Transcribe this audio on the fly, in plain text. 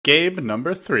Game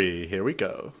number 3. Here we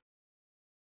go.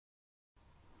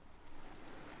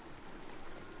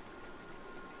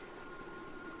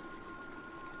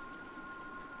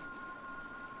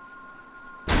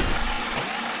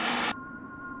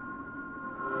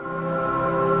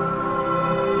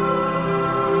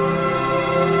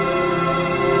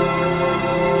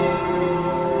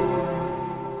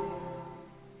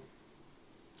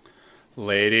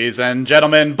 Ladies and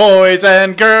gentlemen, boys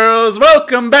and girls,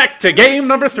 welcome back to game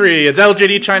number 3. It's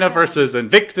LGD China versus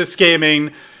Invictus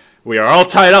Gaming. We are all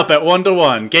tied up at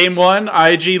 1-1. Game 1,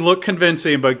 IG looked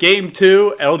convincing, but game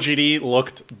 2, LGD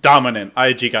looked dominant.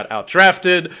 IG got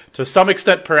outdrafted, to some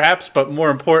extent perhaps, but more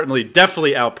importantly,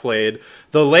 definitely outplayed.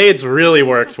 The Lades really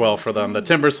worked well for them. The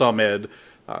Timbersaw mid,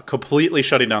 completely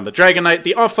shutting down the Dragon Knight.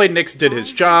 The offlane Nyx did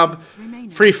his job.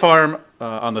 Free farm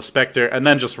on the Spectre, and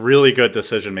then just really good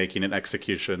decision-making and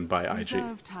execution by IG.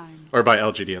 Or by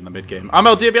LGD in the mid-game. I'm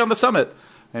LDB on the summit.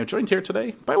 I am joined here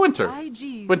today by Winter.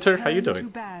 Winter, how you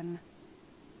doing?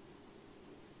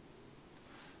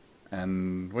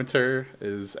 And Winter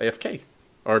is AFK.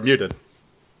 Or muted.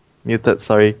 Muted,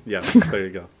 sorry. Yes, there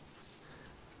you go.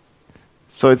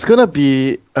 So it's going to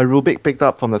be a Rubik picked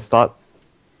up from the start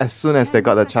as soon as they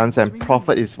got the chance, and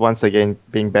Prophet is once again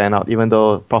being banned out, even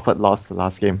though Prophet lost the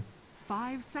last game.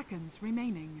 5 seconds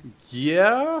remaining.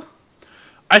 Yeah.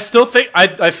 I still think,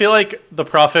 I feel like the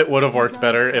Prophet would have worked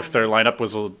better if their lineup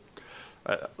was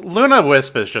Luna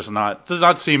Wisp is just does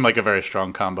not seem like a very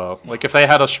strong combo. Like if they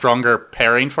had a stronger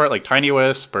pairing for it, like Tiny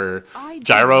Wisp or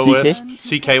Gyro Wisp,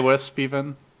 CK Wisp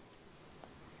even.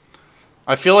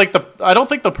 I feel like I don't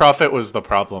think the Prophet was the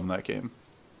problem that game.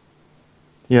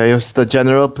 Yeah, it was the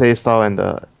general playstyle and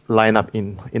the lineup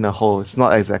in a whole. It's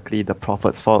not exactly the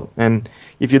Prophet's fault. And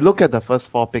if you look at the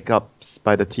first 4 pickups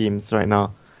by the teams right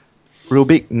now,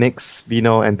 Rubik, Nyx,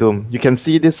 Vino, and Doom, you can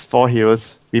see these 4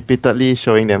 heroes repeatedly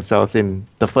showing themselves in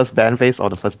the first ban phase or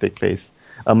the first big phase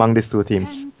among these 2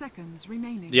 teams. 10 seconds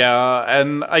remaining. Yeah,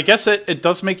 and I guess it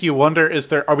does make you wonder,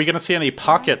 are we going to see any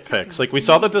pocket picks? Like, we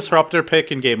saw the Disruptor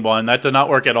pick in Game 1. That did not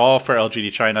work at all for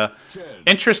LGD China.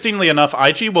 Interestingly enough,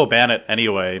 IG will ban it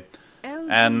anyway.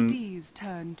 And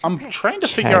I'm trying to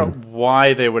figure out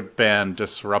why they would ban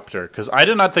Disruptor, because I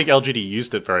did not think LGD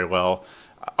used it very well.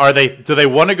 Do they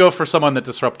want to go for someone that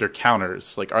Disruptor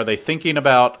counters? Like, are they thinking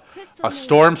about a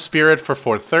Storm Spirit for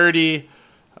 430?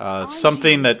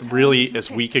 Something that really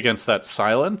is weak against that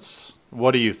silence?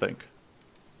 What do you think?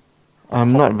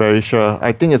 I'm not very sure.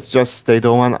 I think it's just they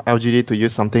don't want LGD to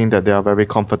use something that they are very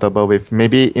comfortable with.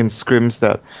 Maybe in scrims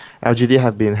that LGD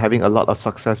have been having a lot of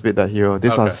success with that hero.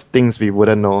 These are things we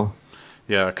wouldn't know.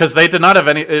 Yeah, because they did not have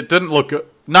any. It didn't look good.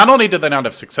 Not only did they not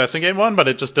have success in Game 1, but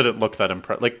it just didn't look that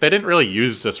impressive. Like, they didn't really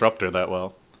use Disruptor that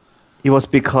well. It was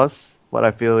because what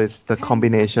I feel is the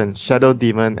combination Shadow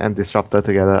Demon and Disruptor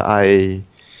together. I'm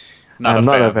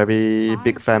not a very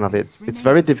big fan of it. It's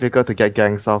very difficult to get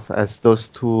ganks off as those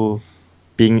 2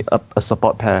 being a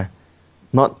support pair.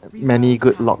 Not many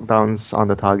good lockdowns on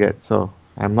the target, so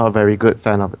I'm not a very good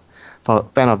fan of it.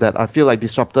 Fan of that. I feel like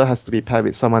Disruptor has to be paired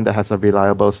with someone that has a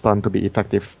reliable stun to be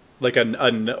effective. Like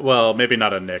well, maybe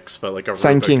not a Nyx, but like a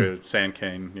Sand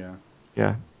King, yeah.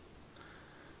 Yeah.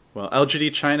 Well,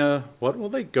 LGD China, what will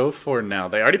they go for now?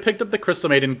 They already picked up the Crystal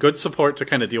Maiden, good support to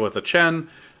kind of deal with the Chen.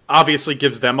 Obviously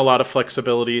gives them a lot of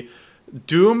flexibility.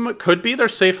 Doom could be their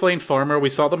safe lane farmer. We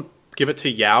saw them give it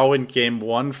to Yao in Game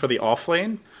 1 for the off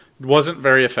lane. Wasn't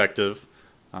very effective.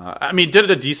 I mean,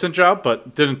 did a decent job,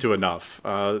 but didn't do enough.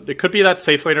 It could be that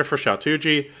safe laner for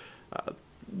Xiaotuji.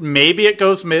 Maybe it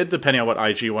goes mid, depending on what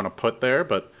IG want to put there,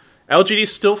 but LGD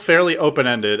is still fairly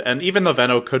open-ended, and even the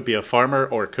Veno could be a farmer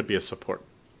or it could be a support.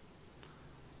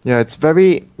 Yeah, it's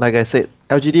very, like I said,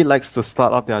 LGD likes to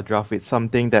start off their draft with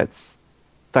something that's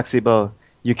flexible.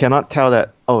 You cannot tell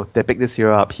that, oh, they picked this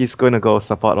hero up, he's going to go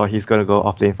support or he's going to go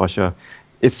offlane for sure.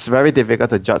 It's very difficult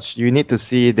to judge. You need to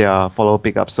see their follow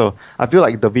pickup. So I feel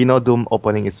like the Vino Doom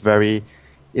opening is a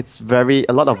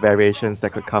lot of variations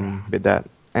that could come with that.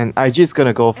 And IG is going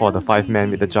to go for the 5-man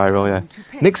with the Gyro, yeah.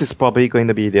 Nyx is probably going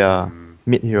to be their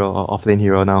mid hero or offlane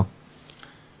hero now.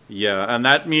 Yeah, and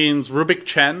that means Rubik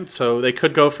Chen, so they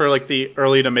could go for like the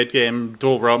early to mid game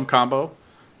dual roam combo.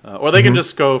 Or they can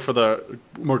just go for the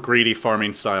more greedy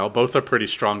farming style. Both are pretty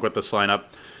strong with this lineup.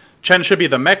 Chen should be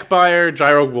the mech buyer.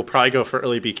 Gyro will probably go for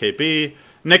early BKB.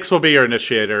 Nyx will be your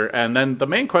initiator. And then the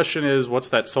main question is, what's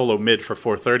that solo mid for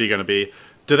 430 going to be?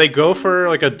 Do they go for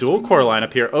like a dual core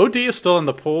lineup here? OD is still in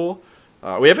the pool.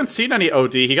 We haven't seen any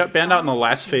OD. He got banned out in the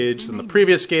last phase in the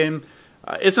previous game.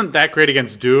 Isn't that great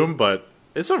against Doom, but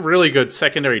it's a really good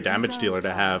secondary damage dealer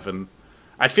to have. And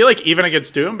I feel like even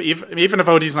against Doom, even if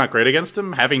OD's not great against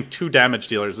him, having 2 damage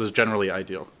dealers is generally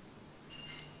ideal.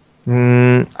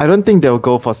 I don't think they'll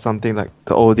go for something like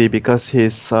the OD because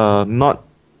he's not.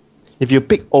 If you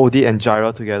pick OD and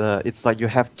Gyro together, it's like you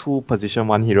have 2 position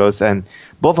 1 heroes, and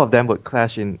both of them would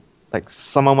clash in. Like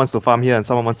someone wants to farm here and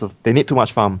someone wants to. They need too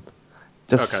much farm.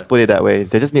 Just put it that way.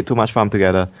 They just need too much farm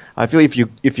together. I feel if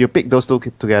you pick those 2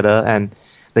 together and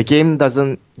the game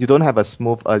doesn't, you don't have a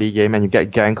smooth early game and you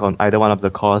get gank on either one of the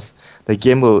cores, the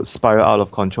game will spiral out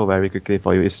of control very quickly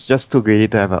for you. It's just too greedy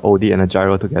to have an OD and a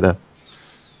Gyro together.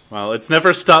 Well, it's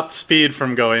never stopped Speed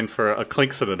from going for a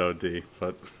Clinks and an OD,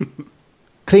 but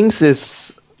Clinks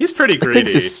is... He's pretty greedy.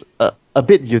 Clinks is a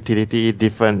bit utility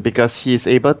different because he's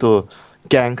able to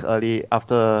gank early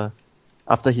after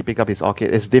he pick up his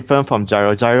orchid. It's different from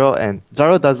Gyro.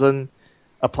 Gyro doesn't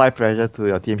apply pressure to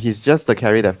your team. He's just the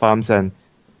carry that farms and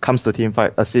comes to team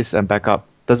fight, assists and backup.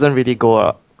 Doesn't really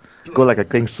go like a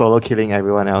Clinks solo killing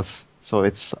everyone else. So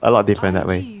it's a lot different that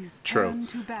way. True.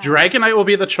 Dragonite will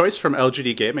be the choice from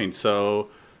LGD Gaming. So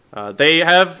they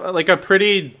have like a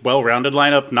pretty well-rounded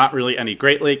lineup. Not really any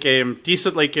great late game,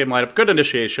 decent late game lineup, good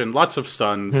initiation, lots of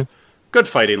stuns, good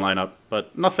fighting lineup,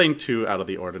 but nothing too out of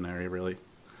the ordinary really.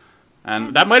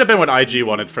 And that might have been what IG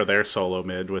wanted for their solo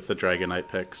mid with the Dragonite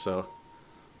pick. So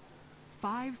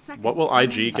 5 seconds. what will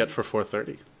IG get for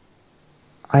 430?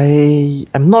 I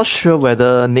am not sure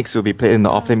whether Nyx will be played in the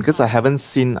offlane because I haven't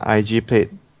seen IG put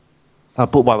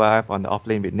YYF on the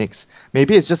offlane with Nyx.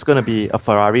 Maybe it's just going to be a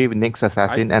Ferrari with Nyx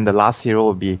Assassin and the last hero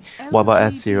will be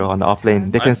YYF Zero on the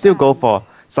offlane. They can still go for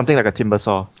something like a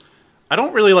Timbersaw. I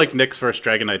don't really like Nyx versus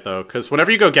Dragonite though, because whenever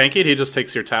you go gank it, he just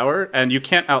takes your tower, and you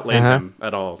can't outlane him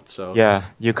at all. So yeah,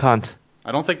 you can't.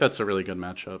 I don't think that's a really good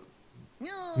matchup.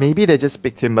 Maybe they just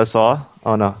pick Timbersaw.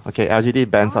 Oh no, okay, LGD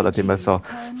bans out the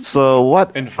Timbersaw. So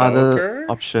what other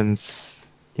options?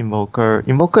 Invoker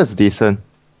is decent.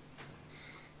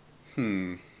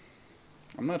 I'm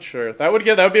not sure. That would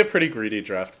be a pretty greedy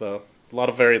draft though. A lot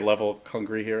of very level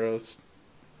hungry heroes,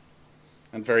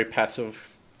 and very passive.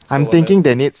 I'm thinking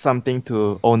they need something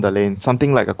to own the lane,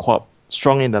 something like a Quap,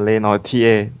 strong in the lane or a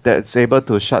TA that's able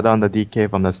to shut down the DK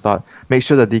from the start. Make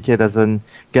sure the DK doesn't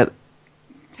get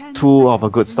too of a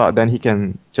good start, then he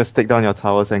can just take down your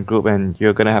towers and group, and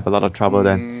you're gonna have a lot of trouble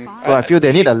then. So I feel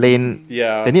they need a lane.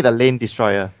 Yeah, they need a lane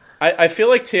destroyer. I feel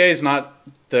like TA is not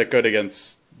that good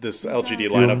against this LGD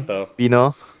lineup though.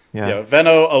 Veno, yeah,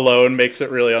 Veno alone makes it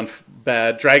really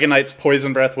bad. Dragonite's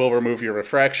Poison Breath will remove your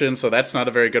refraction, so that's not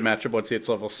a very good matchup once he hits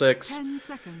level 6.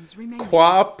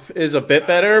 Quap is a bit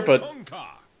better, but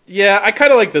yeah, I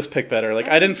kind of like this pick better. Like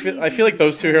I feel like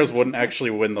those 2 heroes wouldn't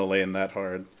actually win the lane that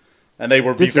hard, and they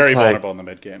would be very vulnerable in the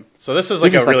mid game. So this is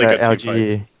like a really good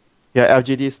team fight. Yeah,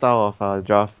 LGD style of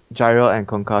draft. Gyro and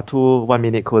Konka, 2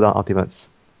 1-minute cooldown ultimates.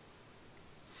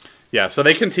 Yeah, so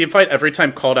they can team fight every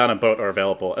time call down and boat are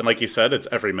available, and like you said, it's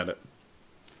every minute.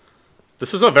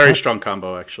 This is a very strong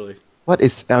combo, actually. What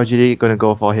is LGD going to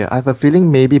go for here? I have a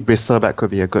feeling maybe Bristleback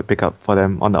could be a good pickup for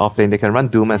them on the offlane. They can run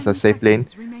Doom as a safe lane,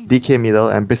 DK middle,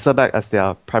 and Bristleback as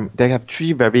their prime. They have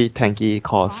 3 very tanky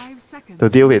cores to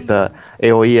deal with the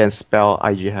AoE and spell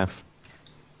IG have.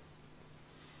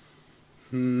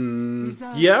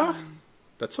 Yeah,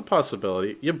 that's a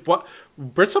possibility. Yeah,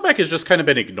 Bristleback has just kind of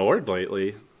been ignored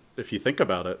lately, if you think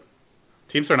about it.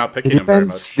 Teams are not picking him very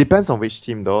much. Depends on which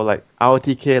team though. Like our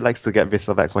TK likes to get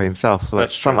Bristleback for himself. So like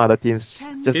some other teams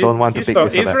just don't want to pick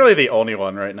Bristleback. He's really the only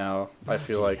one right now. I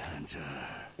feel like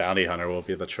Bounty Hunter will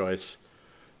be the choice.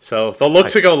 So they'll look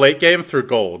to go late game through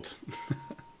gold.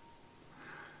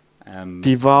 And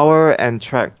Devour and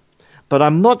Track. But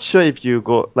I'm not sure if you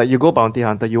go Bounty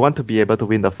Hunter, you want to be able to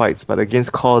win the fights. But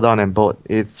against Call Down and Bolt,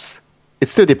 it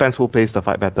still depends who plays the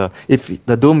fight better. If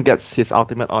the Doom gets his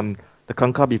ultimate on the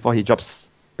Kunkka before he drops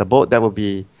the boat, that would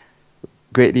be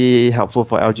greatly helpful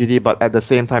for LGD. But at the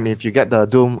same time, if you get the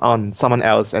Doom on someone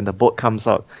else and the boat comes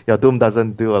out, your Doom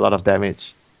doesn't do a lot of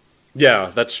damage.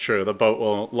 Yeah, that's true. The boat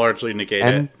will largely negate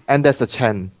it. And there's a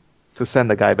Chen to send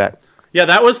the guy back. Yeah,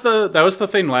 that was the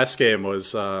thing last game.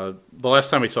 Was the last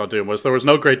time we saw Doom was there was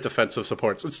no great defensive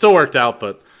supports. It still worked out,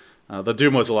 but the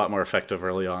Doom was a lot more effective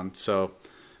early on. So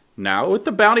now with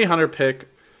the Bounty Hunter pick,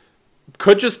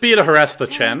 could just be to harass the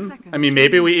Chen. I mean,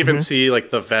 maybe we even see like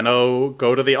the Veno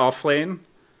go to the off lane,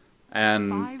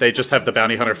 and they just have the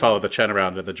Bounty Hunter follow the Chen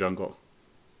around in the jungle.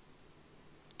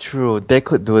 True, they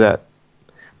could do that.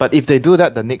 But if they do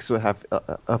that, the Nyx would have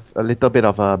a little bit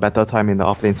of a better time in the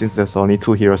off lane since there's only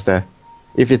 2 heroes there.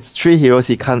 If it's 3 heroes,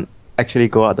 he can't actually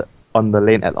go out on the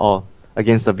lane at all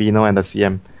against the Veno and the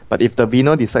CM. But if the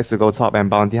Veno decides to go top and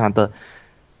Bounty Hunter,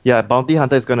 yeah, Bounty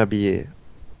Hunter is going to be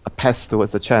a pest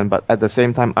towards the Chen, but at the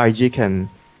same time, IG can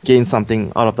gain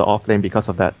something out of the off lane because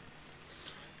of that.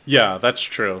 Yeah, that's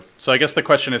true. So I guess the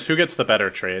question is, who gets the better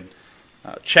trade?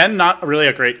 Chen, not really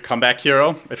a great comeback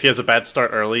hero. If he has a bad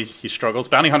start early, he struggles.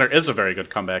 Bounty Hunter is a very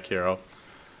good comeback hero.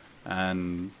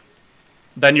 And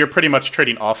then you're pretty much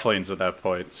trading off lanes at that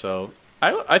point. So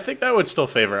I think that would still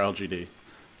favor LGD,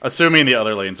 assuming the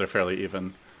other lanes are fairly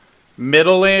even.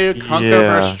 Middle lane, Kunkka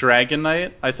versus Dragon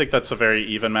Knight. I think that's a very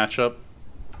even matchup.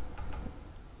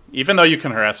 Even though you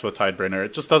can harass with Tidebringer,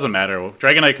 it just doesn't matter.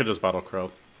 Dragon Knight could just Bottle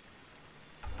Crow.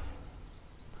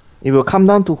 It will come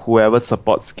down to whoever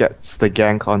supports gets the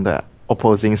gank on the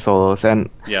opposing solos. And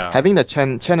having the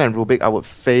Chen and Rubik, I would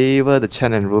favor the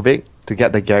Chen and Rubik to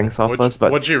get the ganks off first.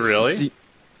 But would you really?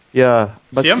 Yeah.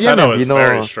 But CM Feno is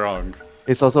very strong.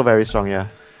 It's also very strong, yeah.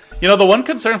 You know, the one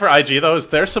concern for IG, though, is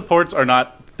their supports are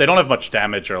not... They don't have much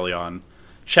damage early on.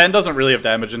 Chen doesn't really have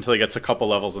damage until he gets a couple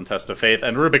levels in Test of Faith,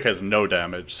 and Rubik has no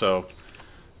damage, so...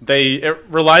 It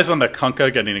relies on the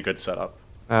Kunkka getting a good setup.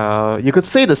 You could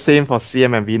say the same for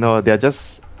CM and Vino. They're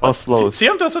just all slow.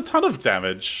 CM does a ton of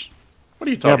damage. What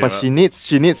are you talking about? Yeah, but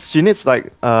she needs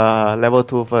like level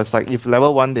 2 first. Like if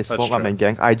level 1 they smoke up and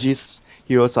gank. IG's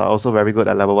heroes are also very good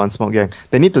at level 1 smoke gank.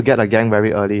 They need to get a gank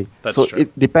very early. So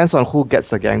it depends on who gets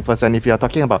the gank first. And if you are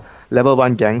talking about level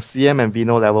 1 gank, CM and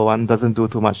Vino level 1 doesn't do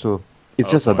too much too. It's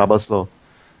just a double slow.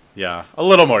 Yeah, a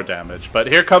little more damage. But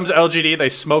here comes LGD. They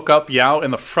smoke up Yao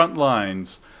in the front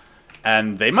lines.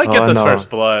 And they might get this first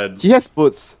blood. He has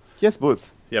boots.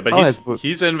 Yeah, but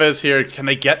he's invis here. Can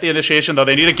they get the initiation, though?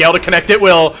 They need a Gale to connect. It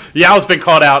will. Yao's been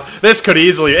called out. This could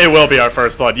easily... It will be our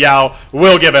first blood. Yao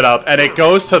will give it up, and it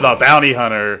goes to the Bounty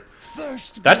Hunter.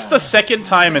 That's the second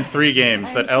time in 3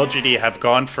 games that LGD have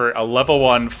gone for a level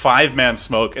 1 5-man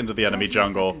smoke into the enemy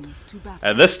jungle.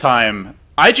 And this time,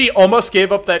 IG almost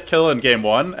gave up that kill in Game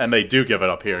 1, and they do give it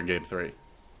up here in Game 3.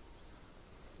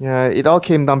 Yeah, it all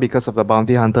came down because of the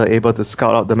Bounty Hunter able to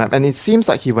scout out the map. And it seems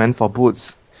like he went for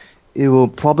boots. It will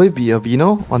probably be a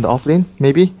Vino on the offlane,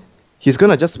 maybe. He's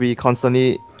going to just be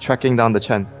constantly tracking down the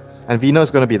Chen. And Vino is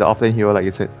going to be the offlane hero, like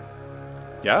you said.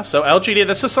 Yeah, so LGD,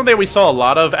 this is something we saw a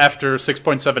lot of after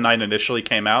 6.79 initially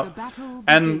came out.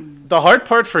 And the hard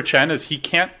part for Chen is he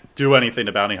can't do anything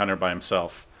to Bounty Hunter by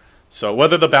himself. So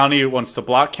whether the Bounty wants to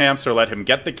block camps or let him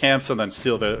get the camps and then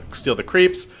steal the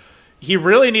creeps... He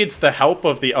really needs the help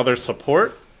of the other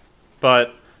support,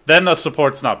 but then the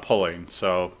support's not pulling,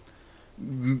 so...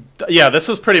 Yeah, this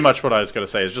is pretty much what I was going to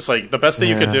say. It's just like, the best thing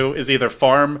you could do is either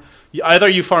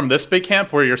you farm this big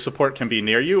camp where your support can be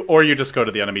near you, or you just go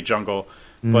to the enemy jungle.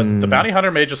 But the Bounty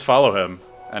Hunter may just follow him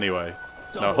anyway.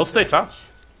 No, he'll stay top.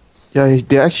 Yeah,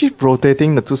 they're actually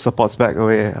rotating the 2 supports back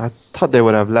away. I thought they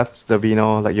would have left the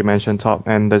Vino, like you mentioned, top,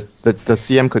 and the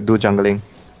CM could do jungling.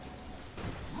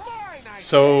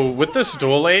 So, with this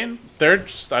dual lane,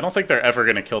 I don't think they're ever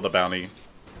going to kill the Bounty.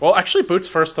 Well, actually, Boots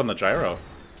first on the Gyro.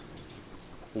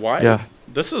 Why? Yeah.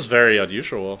 This is very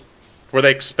unusual. Were they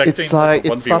expecting it's like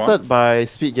 1v1? It started by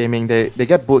Speed Gaming. They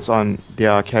get boots on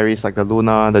their carries like the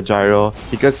Luna, the Gyro.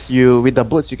 Because with the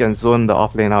boots, you can zone the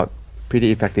off lane out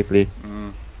pretty effectively.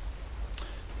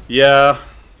 Yeah.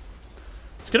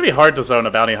 It's going to be hard to zone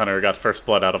a Bounty Hunter who got first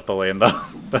blood out of the lane, though.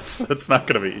 That's not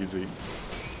going to be easy.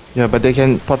 Yeah, but they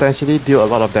can potentially deal a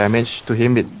lot of damage to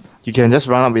him. You can just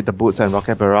run up with the boots and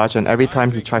rocket barrage, and every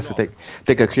time he tries to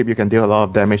take a creep, you can deal a lot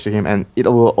of damage to him, and it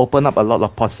will open up a lot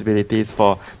of possibilities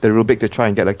for the Rubik to try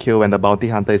and get a kill when the Bounty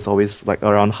Hunter is always like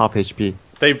around half HP.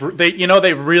 They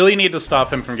really need to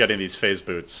stop him from getting these phase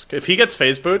boots. If he gets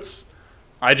phase boots,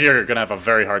 IG are going to have a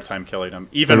very hard time killing him,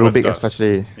 even the Rubik with dust.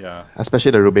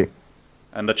 Especially the Rubik.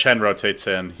 And the Chen rotates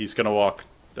in. He's going to walk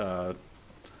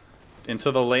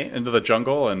into the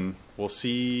jungle, and we'll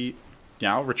see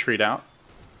Yao retreat out.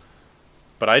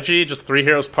 But IG, just 3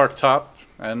 heroes parked top,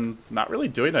 and not really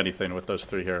doing anything with those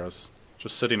 3 heroes.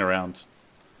 Just sitting around.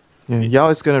 Yeah, Yao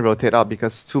is going to rotate out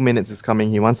because 2 minutes is coming.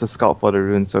 He wants to scout for the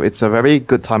rune, so it's a very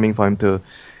good timing for him to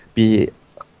be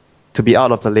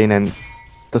out of the lane, and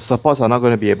the supports are not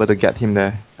going to be able to get him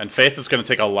there. And Faith is going to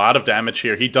take a lot of damage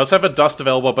here. He does have a dust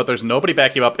available, but there's nobody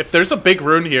backing him up. If there's a big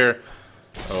rune here...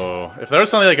 Oh, if there was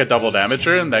something like a double damage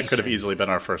rune, that could have easily been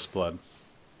our first blood.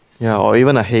 Yeah, or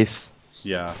even a haste.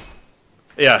 Yeah.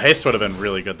 Yeah, haste would have been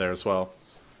really good there as well.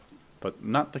 But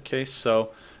not the case,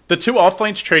 so... The 2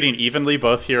 offlanes trading evenly,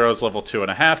 both heroes level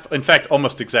 2.5. In fact,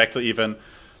 almost exactly even.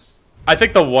 I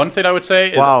think the one thing I would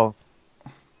say is... Wow.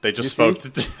 They just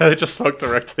smoked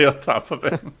directly on top of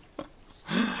him.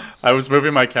 I was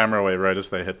moving my camera away right as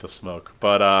they hit the smoke.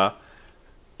 But,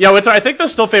 yeah, I think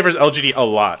this still favors LGD a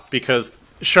lot, because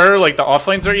sure, like the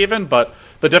offlanes are even, but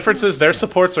the difference is their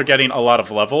supports are getting a lot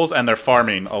of levels and they're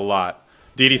farming a lot.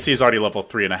 DDC is already level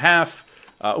 3.5.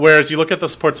 Whereas you look at the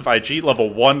supports of IG, level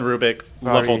 1 Rubik,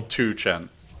 level Sorry. 2 Chen.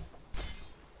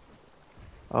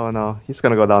 Oh no, he's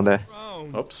gonna go down there.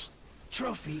 Oops.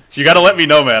 You gotta let me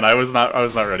know, man. I was not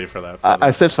ready for that.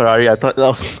 I said Ferrari. I thought,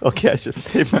 oh, okay, I should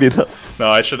say middle. No,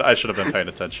 I should have been paying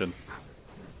attention.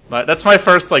 That's my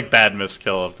first like bad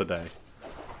miskill of the day.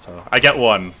 So I get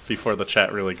one before the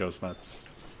chat really goes nuts.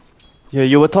 Yeah,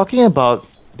 you were talking about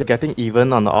getting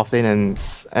even on the off lane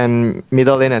and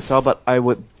middle lane as well, but I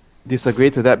would disagree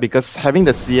to that because having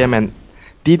the CM and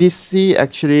DDC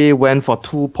actually went for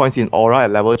 2 points in aura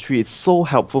at level 3. It's so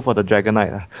helpful for the Dragon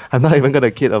Knight. I'm not even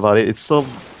gonna kid about it. It's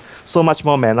so much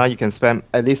more mana. You can spam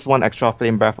at least one extra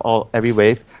flame breath every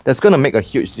wave. That's gonna make a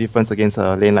huge difference against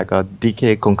a lane like a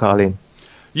DK Kunkka lane.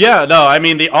 Yeah, no, I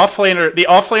mean the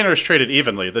offlaner is traded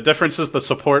evenly. The difference is the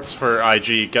supports for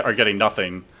IG are getting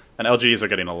nothing, and LGs are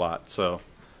getting a lot. So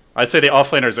I'd say the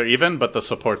offlaners are even, but the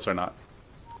supports are not.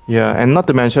 Yeah, and not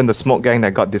to mention the smoke gang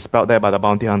that got dispelled there by the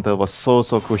bounty hunter was so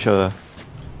crucial.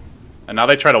 And now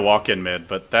they try to walk in mid,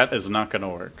 but that is not going to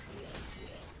work.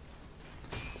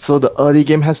 So the early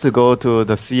game has to go to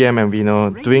the CM and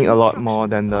Vino doing a lot more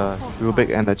than the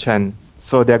Rubik and the Chen.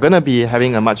 So they're going to be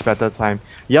having a much better time.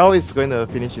 Yao is going to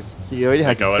finish his... He already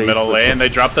has They go his in phase, middle but lane, they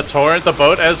drop the torrent, the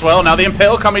boat as well. Now the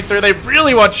Impale coming through, they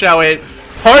really want Xiao 8.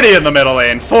 Party in the middle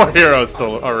lane, 4 heroes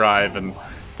to arrive, and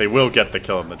they will get the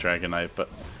kill on the Dragon Knight, but...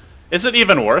 Is it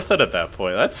even worth it at that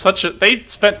point? That's such a... They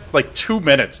spent like 2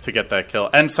 minutes to get that kill,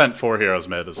 and sent 4 heroes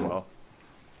mid as well.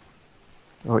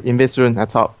 Oh, Invis Rune at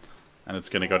top. And it's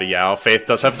going to go to Yao. Faith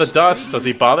does have the dust. Does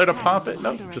he bother to pop it?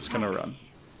 Nope, just going to run.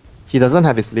 He doesn't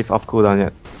have his leaf off cooldown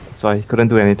yet, so he couldn't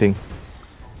do anything.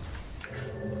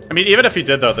 I mean, even if he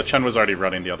did, though, the Chen was already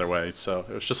running the other way, so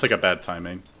it was just like a bad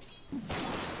timing.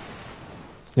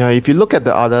 Yeah, if you look at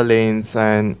the other lanes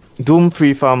and Doom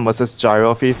free farm versus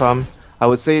Gyro free farm, I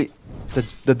would say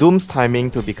the Doom's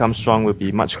timing to become strong will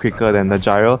be much quicker than the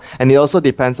Gyro, and it also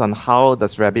depends on how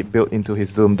does Rabbit build into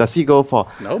his Doom. Does he go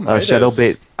for Shadow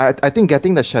Blade? I think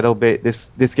getting the Shadow Blade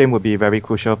this game would be very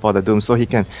crucial for the Doom, so he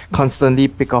can constantly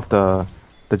pick off the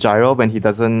Gyro when he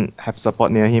doesn't have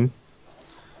support near him.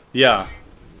 Yeah,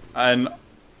 and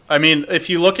I mean, if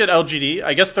you look at LGD,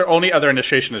 I guess their only other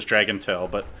initiation is Dragon Tail,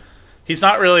 but he's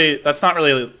not really. That's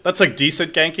like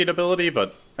decent ganking ability,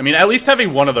 but I mean, at least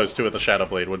having one of those two with the Shadow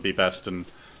Blade would be best. And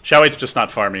Xiao Ei's just not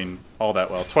farming all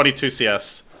that well. 22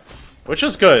 CS, which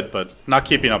is good, but not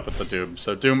keeping up with the Doom.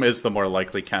 So Doom is the more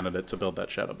likely candidate to build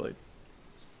that Shadow Blade.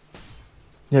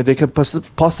 Yeah, they could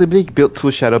possibly build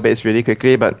 2 Shadow Blades really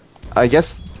quickly, but I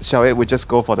guess Xiao Ei would just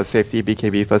go for the safety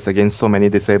BKB first against so many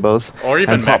disables. Or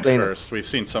even and top Mech lane, first. We've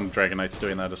seen some Dragon Knights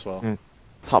doing that as well.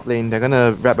 Top lane, they're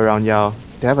gonna wrap around Yao.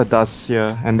 They have a dust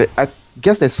here, and I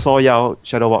guess they saw Yao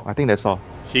Shadow Walk. I think they saw.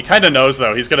 He kind of knows,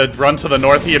 though. He's going to run to the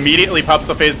north. He immediately pops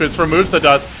the phase boots, removes the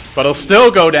dust, but he'll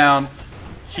still go down.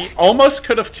 He almost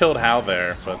could have killed Hao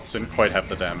there, but didn't quite have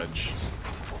the damage.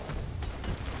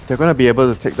 They're gonna be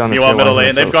able to take down the Meanwhile, tier middle 1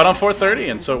 lane, here, they've got on 430,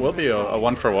 and so it will be a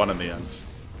 1-for-1 in the end.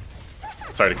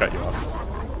 Sorry to cut you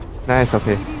off. Nice,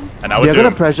 okay. And now They're with gonna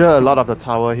Doom. pressure a lot of the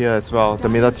tower here as well. The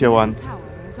middle tier 1.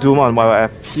 Doom on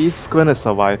YYF. He's gonna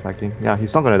survive, I think. Yeah,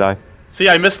 he's not gonna die. See,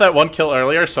 I missed that one kill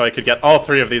earlier, so I could get all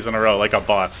 3 of these in a row, like a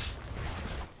boss.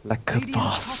 Like a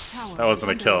boss. That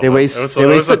wasn't a kill. They but wasted it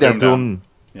was a their Doom down. Doom.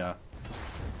 Yeah.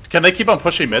 Can they keep on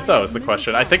pushing mid, though, is the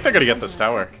question. I think they're going to get this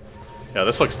tower. Yeah,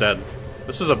 this looks dead.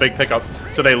 This is a big pickup.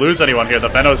 Do they lose anyone here? The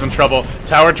Veno's in trouble.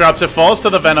 Tower drops, it falls to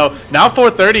the Veno. Now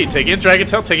 430, taking Dragon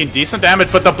Tail, taking decent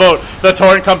damage, but the boat, the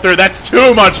torrent come through. That's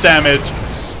too much damage.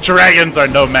 Dragons are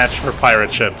no match for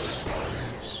pirate ships.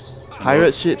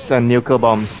 Pirate ships and nuclear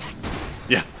bombs.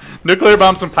 Yeah, nuclear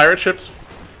bombs and pirate ships,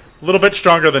 a little bit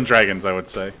stronger than dragons, I would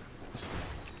say.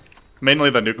 Mainly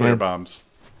the nuclear bombs.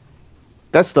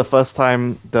 That's the first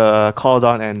time the call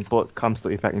down and boat comes to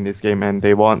effect in this game, and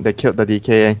they won. They killed the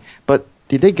DK. But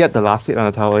did they get the last hit on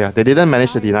the tower? Yeah, they didn't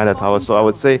manage to deny the tower, so I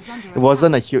would say it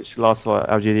wasn't a huge loss for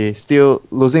LGD. Still,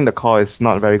 losing the core is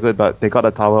not very good, but they got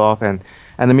the tower off, and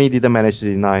enemy didn't manage to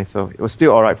deny, so it was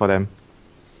still alright for them.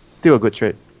 Still a good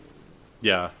trade.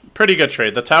 Yeah, pretty good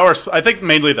trade. The tower, I think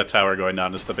mainly the tower going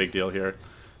down is the big deal here.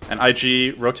 And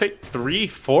IG rotate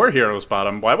 3-4 heroes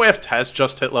bottom. YYF Taz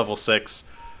just hit level 6,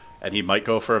 and he might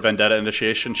go for a Vendetta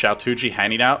initiation. Xiao Tuji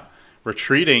hanging out,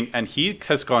 retreating, and he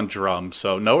has gone drum.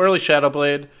 So no early Shadow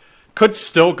Blade. Could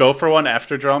still go for one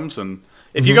after drums, and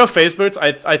if you go phase boots,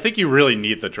 I think you really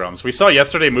need the drums. We saw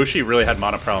yesterday Mushi really had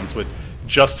mana problems with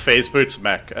just phase boots,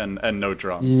 mech, and no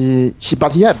drums.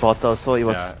 But he had bottle, so it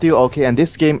was still okay. And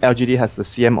this game, LGD has the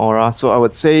CM aura, so I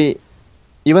would say,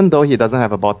 even though he doesn't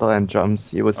have a bottle and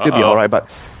drums, he would still be alright. But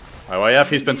YYF,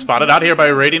 he's been spotted out here by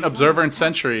Radiant Observer and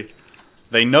Sentry.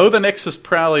 They know the Nyx is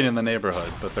prowling in the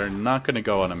neighborhood, but they're not going to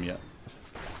go on him yet.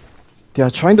 They are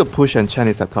trying to push and Chen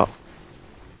is at top.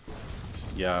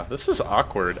 Yeah, this is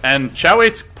awkward. And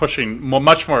Xiao pushing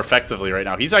much more effectively right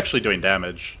now. He's actually doing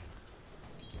damage.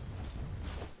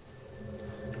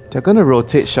 They're gonna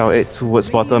rotate Xiao 8 towards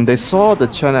bottom. They saw the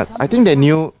Chen at... I think they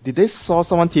knew... Did they saw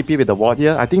someone TP with the ward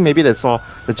here? I think maybe they saw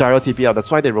the gyro TP out.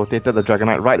 That's why they rotated the Dragon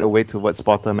Knight right away towards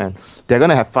bottom. And they're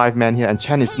gonna have 5 men here, and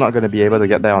Chen is not gonna be able to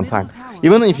get there on time.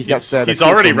 Even if he gets there... He's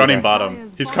already running bottom.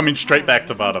 He's coming straight back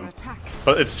to bottom.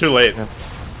 But it's too late. Yeah.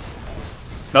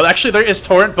 No, actually there is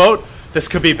Torrent Boat. This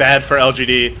could be bad for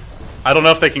LGD. I don't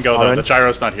know if they can go though. The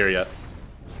gyro's not here yet.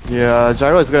 Yeah,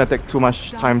 gyro is gonna take too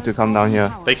much time to come down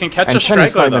here. They can catch and a Chen is not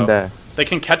straggler even though. there. They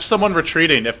can catch someone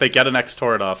retreating if they get an X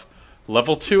turret off.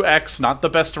 Level 2 X, not the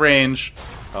best range.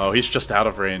 Oh, he's just out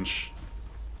of range.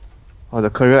 Oh, the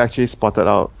courier actually spotted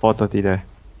out 430 there.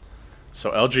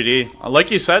 So LGD,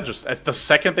 like you said, just as the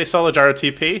second they saw the gyro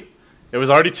TP, it was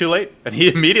already too late, and he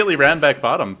immediately ran back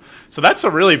bottom. So that's a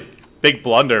really big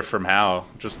blunder from Hao.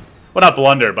 Just, well, not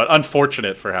blunder, but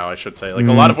unfortunate for Hao, I should say. Like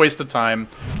a lot of wasted time,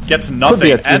 gets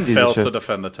nothing, and fails to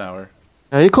defend the tower.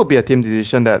 It could be a team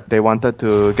decision that they wanted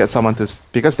to get someone to...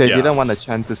 Because they didn't want the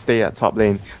Chen to stay at top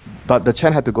lane. But the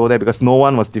Chen had to go there because no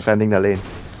one was defending the lane.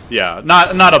 Yeah,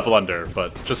 not a blunder,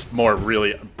 but just more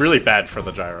really bad for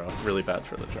the gyro. Really bad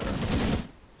for the gyro.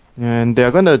 And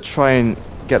they're going to try and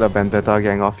get a Vendetta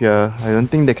gang off here. I don't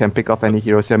think they can pick off any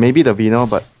heroes here. Maybe the Vino,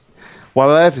 but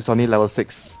YYF is only level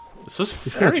 6. This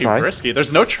is very risky.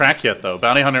 There's no track yet, though.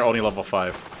 Bounty Hunter only level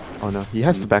 5. Oh no, he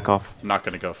has to back off. I'm not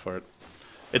going to go for it.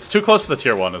 It's too close to the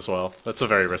tier 1 as well. That's a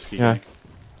very risky gank.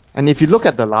 And if you look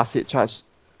at the last hit chart,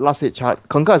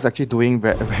 Kunkka is actually doing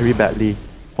very badly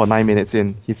for 9 minutes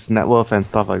in. His net worth and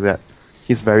stuff like that.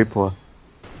 He's very poor.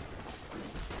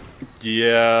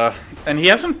 Yeah, and he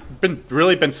hasn't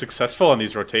really been successful on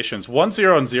these rotations.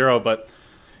 1-0 and 0, but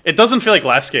it doesn't feel like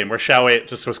last game where Xiao 8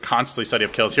 just was constantly setting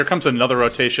up kills. Here comes another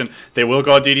rotation. They will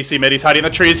go on DDC mid. He's hiding in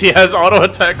the trees. He has auto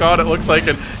attack on, it looks like,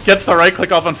 and gets the right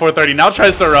click off on 430. Now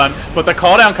tries to run, but the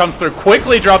cooldown comes through,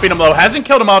 quickly dropping him low. Hasn't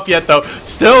killed him off yet, though.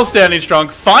 Still standing strong.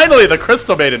 Finally, the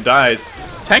Crystal Maiden dies.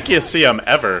 Tankiest CM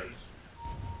ever,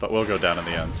 but will go down in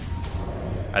the end.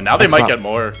 And now they might get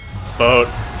more. Boat,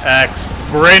 X,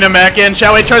 bring him back in.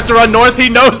 Xiao 8 tries to run north. He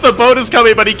knows the boat is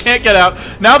coming, but he can't get out.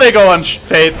 Now they go on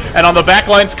Faith, and on the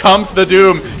backlines comes the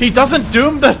Doom. He doesn't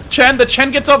Doom the Chen. The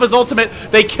Chen gets off his ultimate.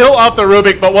 They kill off the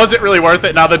Rubik, but was it really worth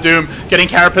it? Now the Doom getting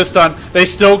Carapace done. They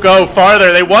still go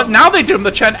farther. Now they Doom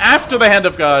the Chen after the Hand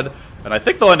of God, and I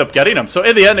think they'll end up getting him. So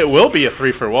in the end, it will be a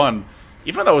 3-for-1,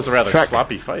 even though it was a rather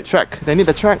sloppy fight. Track. They need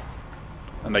the track.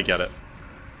 And they get it.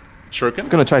 Shuriken? It's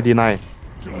gonna try deny.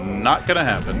 Not gonna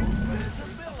happen.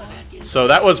 So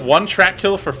that was 1 track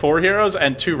kill for 4 heroes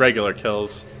and 2 regular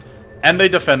kills. And they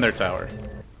defend their tower.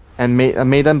 And a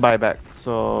Maiden buyback,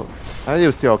 so I think it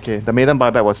was still okay. The Maiden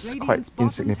buyback was quite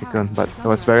insignificant, but it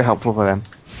was very helpful for them.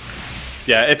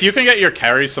 Yeah, if you can get your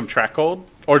carries some track gold,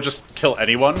 or just kill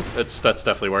anyone, that's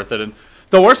definitely worth it. And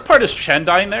the worst part is Chen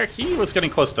dying there. He was getting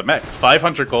close to mech.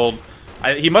 500 gold.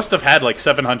 He must have had like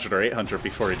 700 or 800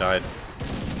 before he died.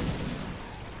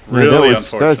 Really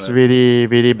unfortunate. That's really,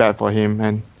 really bad for him,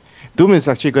 and Doom is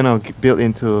actually going to build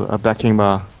into a Black King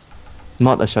bar,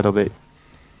 not a Shadow Blade.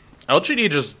 LGD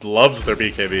just loves their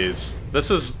BKBs. This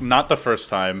is not the first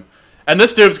time. And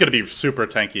this Doom's going to be super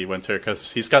tanky, Winter,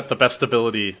 because he's got the best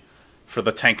ability for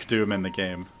the tank Doom in the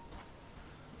game.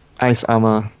 Ice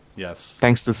armor. Yes.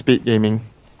 Thanks to speed gaming.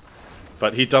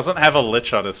 But he doesn't have a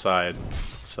Lich on his side,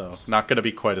 so not going to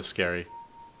be quite as scary.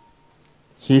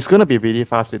 He's going to be really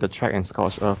fast with the track and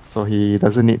Scorch Earth, so he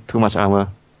doesn't need too much armor.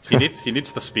 He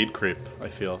needs the speed creep, I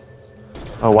feel.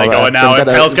 Oh, wow, they go in now, and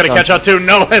Impale's gonna catch out too.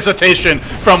 No hesitation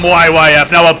from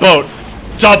YYF. Now a boat.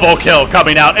 Double kill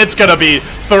coming out. It's gonna be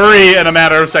 3 in a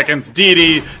matter of seconds.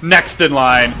 DD next in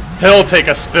line. He'll take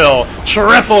a spill.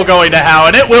 Triple going to Hao,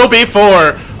 and it will be 4.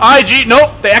 IG, nope,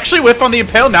 they actually whiff on the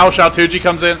Impale. Now Xiaotuji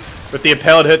comes in. With the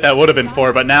impaled hit, that would have been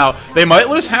 4, but now they might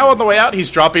lose Hao on the way out. He's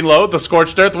dropping low. The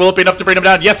Scorched Earth will it be enough to bring him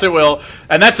down. Yes, it will.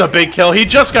 And that's a big kill. He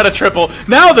just got a triple.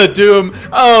 Now the Doom.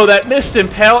 Oh, that missed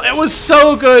impale. It was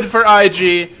so good for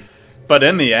IG. But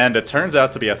in the end, it turns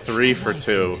out to be a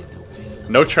 3-for-2.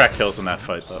 No track kills in that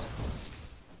fight, though.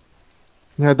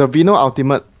 Yeah, the Vino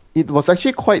ultimate, it was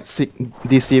actually quite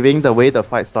deceiving the way the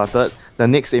fight started. The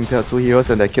Nyx impaled 2 heroes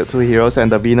and they killed 2 heroes,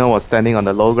 and the Vino was standing on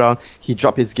the low ground. He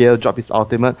dropped his Gale, dropped his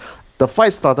ultimate. The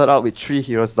fight started out with 3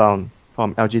 heroes down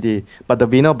from LGD, but the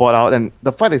Vino bought out, and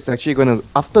the fight is actually going to,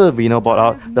 after the Vino bought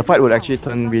out, the fight would actually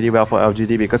turn really well for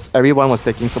LGD because everyone was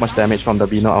taking so much damage from the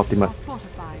Vino ultimate.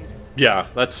 Yeah,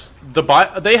 that's the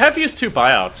buy. They have used 2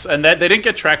 buyouts, and they didn't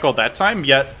get track gold that time.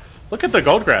 Yet, look at the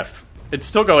gold graph; it's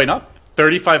still going up.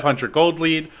 3,500 gold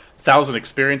lead, 1,000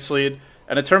 experience lead,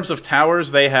 and in terms of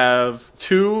towers, they have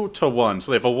 2-1,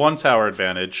 so they have a 1 tower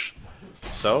advantage.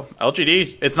 So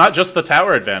LGD, it's not just the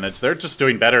tower advantage; they're just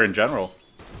doing better in general.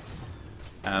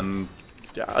 And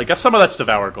yeah, I guess some of that's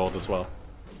Devour gold as well.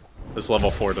 This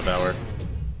level 4 Devour.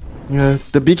 Yeah,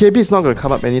 the BKB is not going to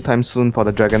come up anytime soon for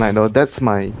the Dragon Knight though. That's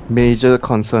my major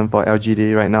concern for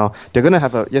LGD right now. They're going to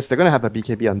have a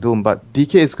BKB on Doom, but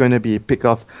DK is going to be picked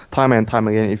off time and time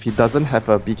again if he doesn't have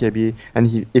a BKB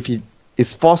and if he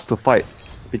is forced to fight.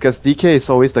 Because DK is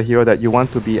always the hero that you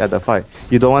want to be at the fight.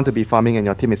 You don't want to be farming and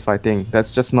your team is fighting.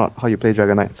 That's just not how you play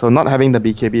Dragon Knight. So not having the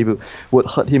BKB would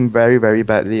hurt him very, very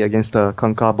badly against the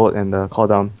Conquer bot and the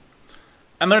cooldown.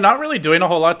 And they're not really doing a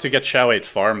whole lot to get Xiao 8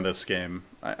 farm this game.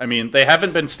 I mean, they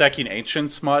haven't been stacking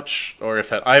Ancients much, or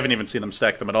I haven't even seen them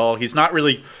stack them at all. He's not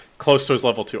really close to his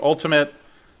level 2 ultimate.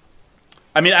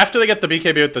 I mean, after they get the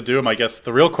BKB with the Doom, I guess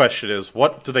the real question is,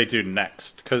 what do they do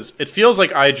next? Because it feels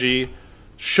like IG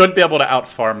should be able to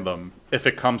out-farm them if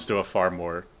it comes to a farm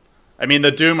war. I mean,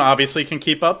 the Doom obviously can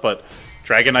keep up, but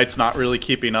Dragon Knight's not really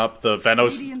keeping up. The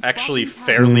Venos actually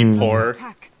fairly poor.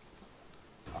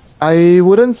 I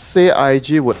wouldn't say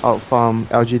IG would outfarm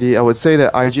LGD. I would say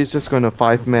that IG is just going to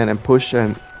 5-man and push,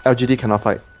 and LGD cannot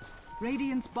fight.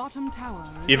 Radiant's bottom tower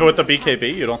Even with the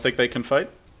BKB, you don't think they can fight?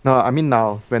 No, I mean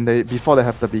now, before they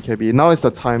have the BKB. Now is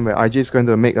the time where IG is going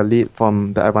to make a lead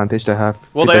from the advantage they have.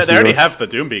 Well, they already have the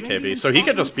Doom BKB, so he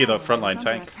can just be the frontline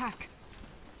tank.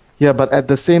 Yeah, but at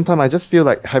the same time, I just feel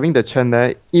like having the Chen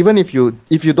there, even if you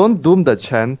don't Doom the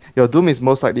Chen, your Doom is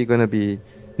most likely going to be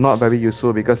not very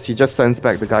useful because he just sends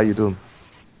back the guy you Doom.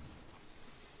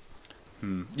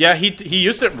 Yeah, he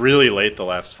used it really late the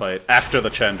last fight, after the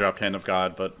Chen dropped Hand of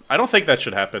God, but I don't think that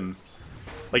should happen.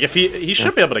 Like, if he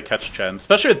should be able to catch Chen,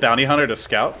 especially with Bounty Hunter to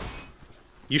scout.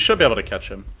 You should be able to catch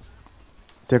him.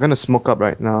 They're going to smoke up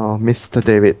right now, Mr.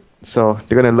 David. So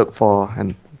they're going to look for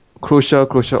a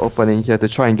crucial opening here to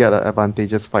try and get an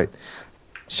advantageous fight.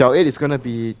 Xiao 8 is going to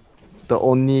be the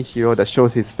only hero that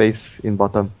shows his face in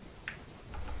bottom.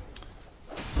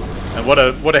 And what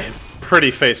a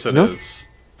pretty face it is.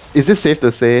 Is it safe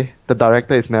to say the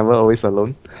director is never always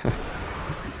alone?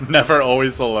 Never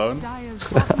always alone? Dire's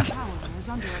bottom tower is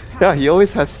under attack. Yeah, he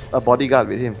always has a bodyguard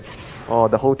with him. Or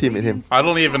the whole team with him. I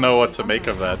don't even know what to make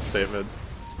of that statement.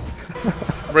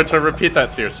 Ritter, repeat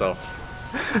that to yourself.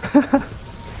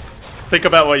 Think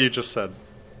about what you just said.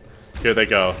 Here they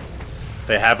go.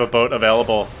 They have a boat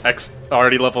available.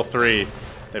 Already level 3.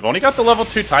 They've only got the level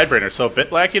 2 Tidebrainer, so a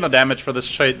bit lacking on damage for this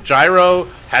trade. Gyro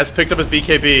has picked up his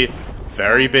BKB.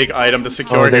 Very big item to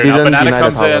secure here. Now Banana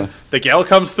comes in, the Gale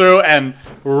comes through, and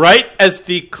right as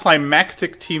the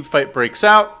climactic team fight breaks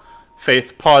out,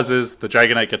 Faith pauses, the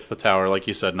Dragon Knight gets the tower, like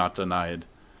you said, not denied.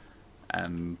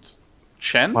 And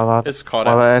Chen is caught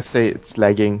up. I say it's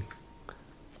lagging.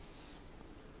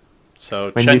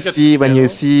 So when Chen you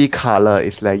see color,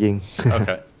 it's lagging.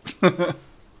 Okay.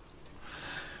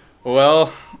 Well,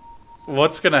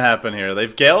 what's gonna happen here?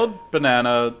 They've galed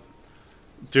Banana.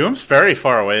 Doom's very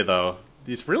far away though.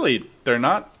 They're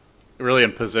not really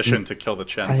in position to kill the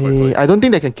Chen quickly. I don't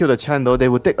think they can kill the Chen though. They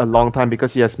would take a long time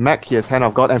because he has Mech, he has Hand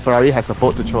of God, and Ferrari has a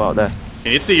boat to throw out there.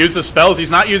 He needs to use the spells.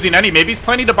 He's not using any. Maybe he's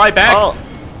planning to buy back. Oh.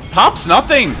 Pops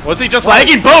nothing. Was he just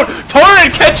lagging? Boat!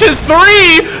 Torrent catches 3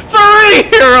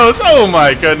 heroes! Oh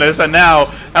my goodness. And now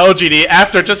LGD,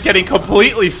 after just getting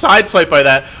completely sideswiped by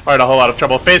that, are in a whole lot of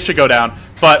trouble. Face should go down.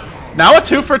 But now a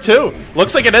 2 for 2.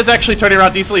 Looks like it is actually turning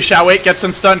around decently. Xiao 8 gets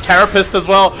in stun. Carapist as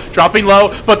well. Dropping low.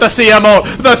 But the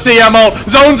CMO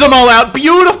zones them all out.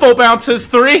 Beautiful bounces.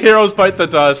 3 heroes bite the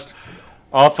dust.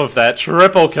 Off of that.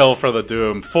 Triple kill for the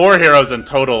Doom. 4 heroes in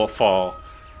total fall.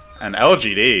 And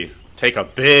LGD take a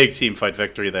big team fight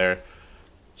victory there.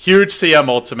 Huge CM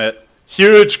ultimate.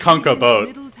 Huge Kunkka boat.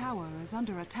 Middle tower is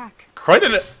under attack. Quite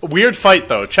a weird fight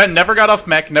though. Chen never got off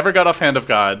Mech, never got off Hand of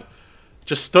God.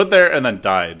 Just stood there and then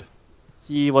died.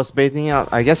 He was baiting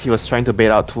out. I guess he was trying to bait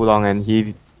out too long, and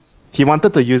he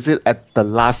wanted to use it at the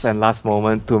last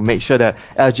moment to make sure that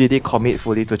LGD commit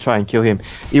fully to try and kill him.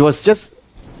 It was just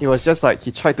like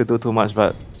he tried to do too much,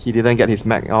 but he didn't get his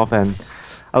Mech off, and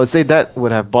I would say that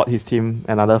would have bought his team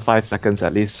another 5 seconds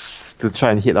at least to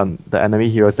try and hit on the enemy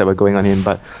heroes that were going on him.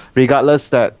 But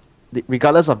regardless of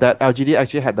that, LGD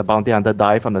actually had the bounty hunter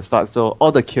die from the start, so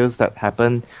all the kills that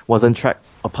happened wasn't tracked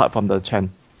apart from the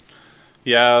Chen.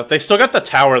 Yeah, they still got the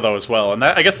tower though as well, and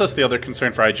I guess that's the other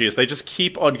concern for IG is they just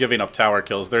keep on giving up tower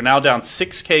kills. They're now down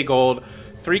 6k gold,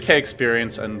 3k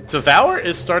experience, and Devour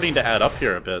is starting to add up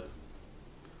here a bit.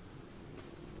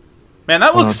 Man,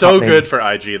 that looks top so lane. good for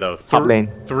IG though. Top lane.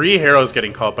 3 heroes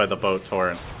getting caught by the boat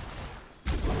torrent.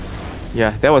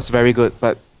 Yeah, that was very good,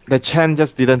 but the Chen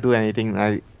just didn't do anything.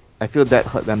 I feel that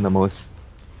hurt them the most.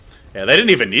 Yeah, they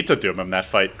didn't even need to Doom him that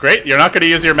fight. Great, you're not going to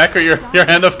use your mech or your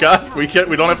Hand of God. We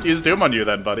don't have to use Doom on you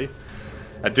then, buddy.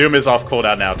 And Doom is off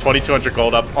cooldown now. 2,200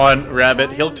 gold up on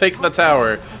Rabbit. He'll take the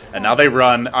tower. And now they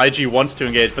run. IG wants to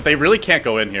engage, but they really can't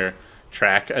go in here.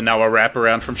 Track, and now a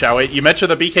wraparound from Xiao Wei. You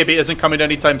mentioned the BKB isn't coming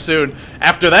anytime soon.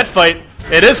 After that fight,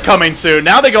 it is coming soon.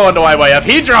 Now they go into IYF.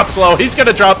 He drops low. He's going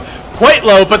to drop quite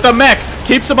low, but the mech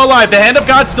keeps him alive. The Hand of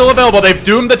God's still available. They've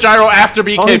doomed the gyro after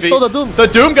BKB. Oh, he stole the Doom. The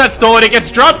Doom got stolen. It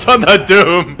gets dropped on the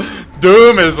Doom.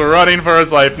 Doom is running for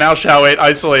his life. Now Xiao Wei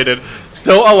isolated.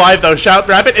 Still alive though.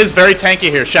 Rabbit is very tanky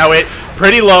here. Xiao Wei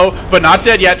pretty low, but not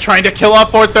dead yet. Trying to kill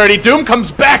off 430. Doom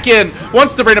comes back in.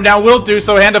 Wants to bring him down. Will do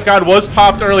so. Hand of God was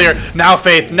popped earlier. Now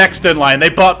Faith next in line. They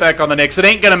bought back on the Nyx. It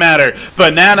ain't gonna matter.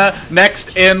 Banana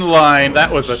next in line.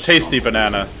 That was a tasty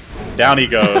banana. Down he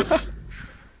goes.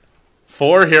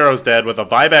 4 heroes dead with a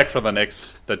buyback for the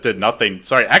Nyx that did nothing.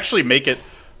 Sorry, actually make it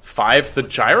 5. The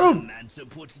gyro...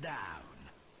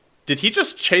 Did he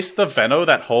just chase the Veno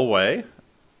that whole way?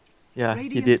 Yeah,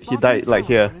 he did. He died like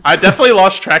here. I definitely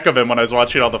lost track of him when I was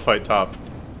watching all the fight top.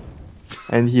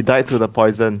 And he died to the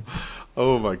poison.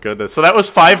 Oh my goodness. So that was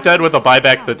 5 dead with a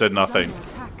buyback that did nothing.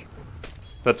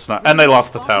 That's not... And they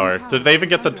lost the tower. Did they even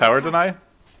get the tower deny?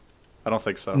 I don't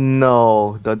think so.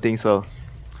 No, don't think so.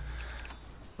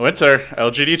 Winter,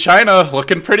 LGD China,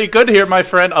 looking pretty good here, my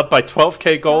friend. Up by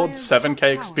 12k gold,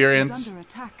 7k experience.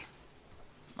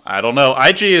 I don't know.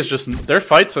 IG is just... the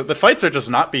fights are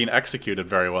just not being executed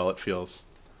very well, it feels.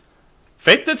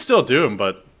 Fate did still Doom,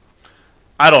 but...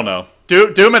 I don't know.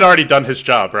 Doom had already done his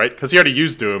job, right? Because he already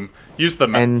used Doom. Used the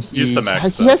mech. He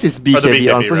has his Or the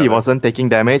BKB on, so he rather. wasn't taking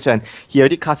damage, and he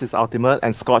already cast his ultimate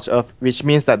and Scorch Earth, which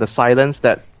means that the silence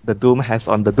that the Doom has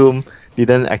on the Doom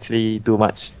didn't actually do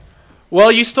much.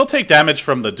 Well, you still take damage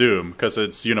from the Doom, because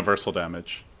it's universal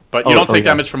damage. But you don't take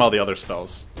damage from all the other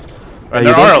spells. And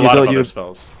there are a lot of other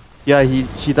spells. Yeah,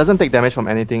 he doesn't take damage from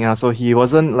anything else, so he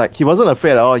wasn't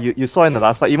afraid at all. You saw in the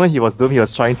last fight, even he was Doom, he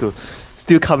was trying to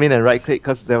still come in and right click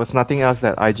because there was nothing else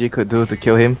that IG could do to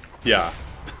kill him. Yeah,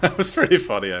 that was pretty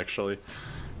funny actually.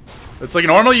 It's like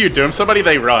normally you Doom somebody,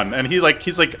 they run, and he's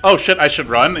like, oh shit, I should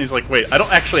run. And he's like, wait, I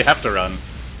don't actually have to run.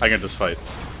 I can just fight.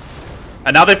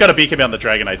 And now they've got a BKB on the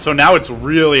Dragonite, so now it's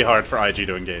really hard for IG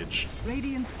to engage.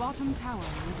 Radiant's bottom tower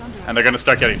is under And they're going to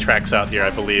start getting tracks out here,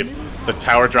 I believe. The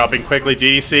tower dropping quickly.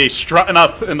 DDC strutting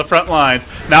up in the front lines.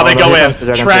 Now they go in.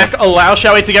 Track, allow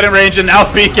Xiao Wei to get in range, and now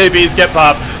BKBs get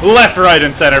popped. Left, right,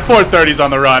 and center. 430's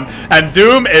on the run. And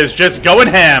Doom is just going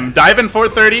ham. Diving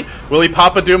 430. Will he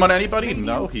pop a Doom on anybody?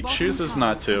 No, he chooses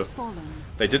not to.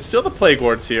 They did steal the Plague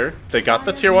Wards here. They got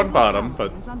the tier 1 bottom,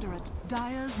 but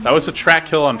that was a track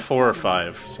kill on 4 or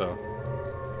 5, so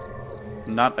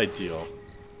not ideal.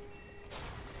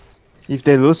 If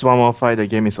they lose one more fight, the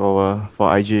game is over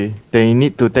for IG. They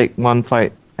need to take one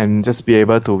fight and just be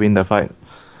able to win the fight.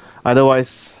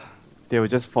 Otherwise, they will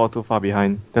just fall too far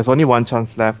behind. There's only one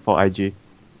chance left for IG.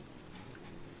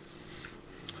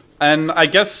 And I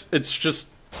guess it's just,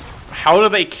 how do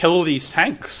they kill these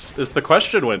tanks is the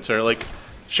question, Winter. Like,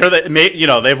 sure,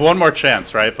 they have one more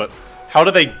chance, right? But how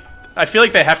do they... I feel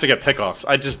like they have to get pickoffs.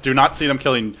 I just do not see them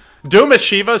killing... Doom as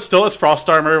Shiva still has Frost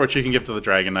Armor, which you can give to the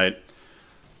Dragon Knight.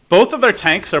 Both of their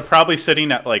tanks are probably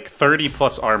sitting at like 30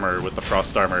 plus armor with the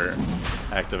Frost Armor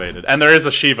activated. And there is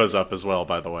a Shiva's up as well,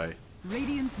 by the way.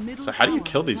 So how do you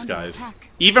kill these guys?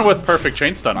 Even with perfect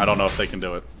chain stun, I don't know if they can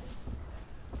do it.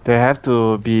 They have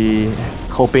to be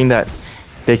hoping that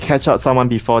they catch out someone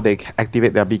before they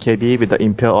activate their BKB with the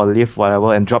Impale or Lift,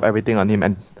 whatever, and drop everything on him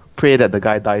and pray that the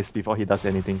guy dies before he does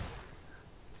anything.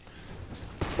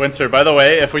 Winter, by the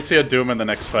way, if we see a Doom in the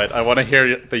next fight, I want to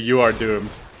hear the "You are doomed."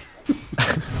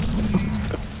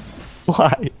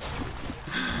 Why?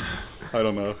 I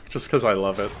don't know. Just because I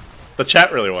love it. The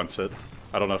chat really wants it.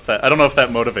 I don't know if that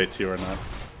motivates you or not.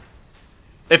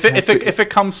 If it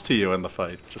comes to you in the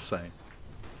fight, just saying.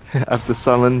 I have to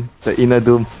summon the inner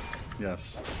Doom.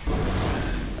 Yes.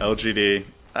 LGD.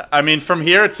 I mean, from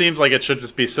here it seems like it should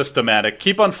just be systematic.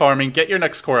 Keep on farming. Get your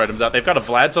next core items out. They've got a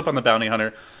Vlad's up on the Bounty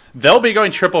Hunter. They'll be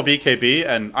going triple BKB,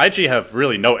 and IG have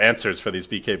really no answers for these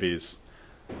BKBs.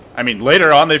 I mean,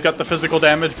 later on they've got the physical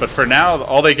damage, but for now,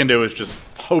 all they can do is just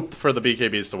hope for the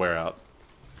BKBs to wear out.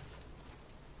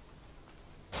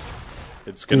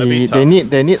 It's gonna be tough.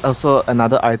 They need also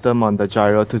another item on the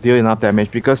gyro to deal enough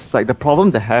damage, because like the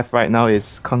problem they have right now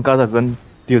is Konka doesn't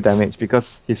deal damage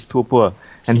because he's too poor.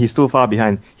 and he's too far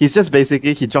behind. He's just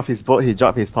basically, he dropped his boat, he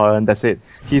dropped his torrent, that's it.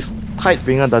 His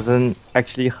Tidebringer doesn't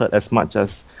actually hurt as much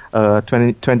as a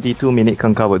 22-minute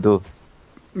Kunkka would do.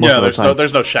 Yeah,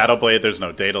 there's no Shadow Blade, there's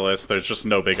no Daedalus, there's just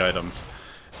no big items.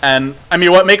 And, I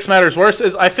mean, what makes matters worse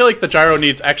is I feel like the Gyro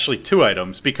needs actually 2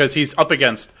 items, because he's up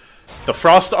against the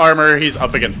Frost Armor, he's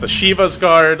up against the Shiva's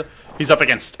Guard, he's up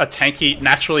against a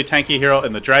naturally tanky hero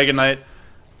in the Dragon Knight,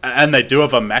 and they do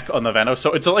have a mech on the Venom,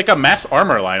 so it's like a mass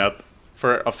armor lineup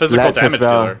for a physical Vlads damage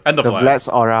dealer. And the Vlad's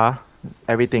aura,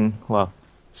 everything, well.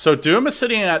 So Doom is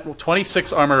sitting at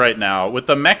 26 armor right now. With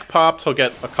the mech popped, he'll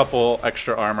get a couple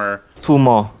extra armor. 2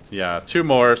 more. Yeah, 2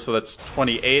 more, so that's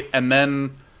 28. And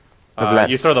then The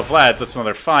you throw the Vlads, that's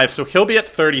another 5. So he'll be at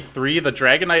 33. The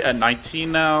Dragon Knight at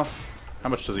 19 now. How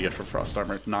much does he get for Frost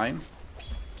Armor? 9?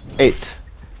 8.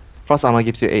 Frost Armor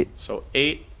gives you 8. So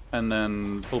 8, and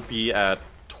then he'll be at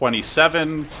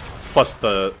 27, plus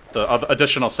the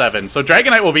additional 7. So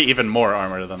Dragon Knight will be even more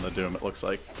armor than the Doom, it looks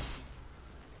like.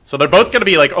 So they're both going to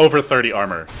be like over 30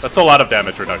 armor. That's a lot of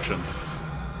damage reduction.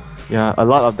 Yeah, a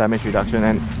lot of damage reduction,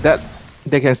 and that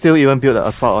they can still even build an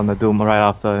assault on the Doom right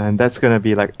after, and that's going to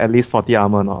be like at least 40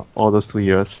 armor on all those 2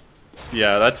 heroes.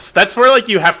 Yeah, that's where like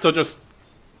you have to just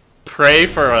pray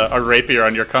for a rapier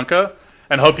on your Kunkka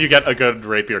and hope you get a good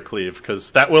rapier cleave,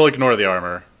 because that will ignore the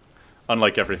armor,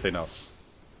 unlike everything else.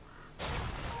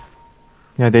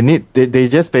 Yeah, they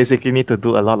just basically need to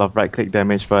do a lot of right-click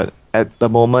damage, but at the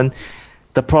moment,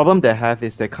 the problem they have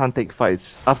is they can't take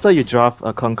fights. After you draft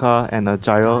a Kunkka and a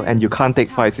Gyro and you can't take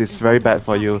fights, it's very bad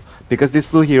for you. Because these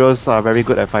 2 heroes are very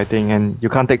good at fighting and you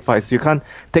can't take fights. You can't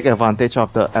take advantage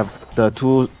of the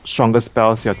 2 strongest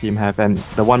spells your team have and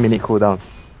the 1-minute cooldown.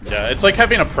 Yeah, it's like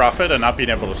having a Prophet and not being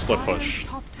able to split push.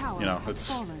 You know,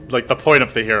 it's like the point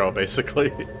of the hero,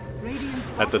 basically.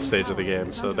 At this stage of the game,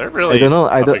 so they're really. I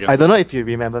don't know if you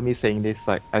remember me saying this.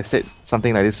 Like I said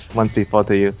something like this once before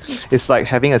to you. It's like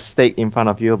having a steak in front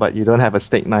of you, but you don't have a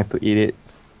steak knife to eat it.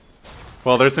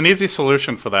 Well, there's an easy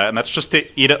solution for that, and that's just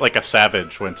to eat it like a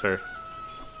savage, Winter.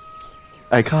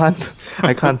 I can't.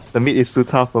 The meat is too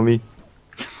tough for me.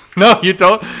 No, you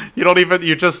don't. You don't even.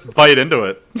 You just bite into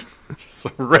it. Just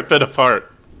rip it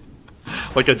apart,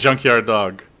 like a junkyard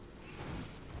dog.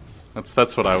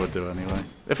 That's what I would do anyway.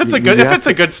 If it's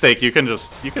a good steak, you can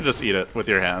just eat it with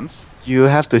your hands. You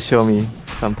have to show me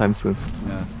sometime soon.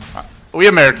 Yeah. We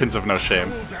Americans have no shame.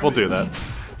 We'll do that.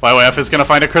 YYF is gonna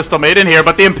find a Crystal Maiden here,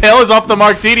 but the Impale is off the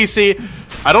mark. DDC,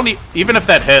 I don't even if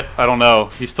that hit, I don't know.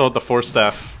 He still had the Force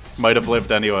Staff. Might have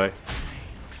lived anyway.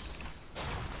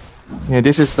 Yeah,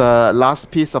 this is the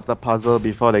last piece of the puzzle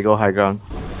before they go high ground.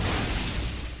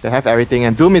 They have everything,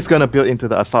 and Doom is gonna build into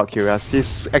the Assault Cuirass.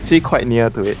 He's actually quite near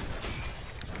to it.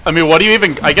 I mean, what do you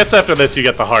even... I guess after this you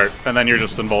get the heart, and then you're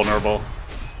just invulnerable.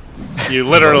 You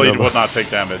literally would not take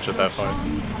damage at that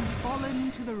point.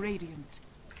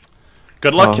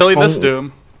 Good luck killing this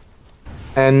Doom.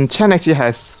 And Chen actually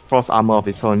has Frost Armor of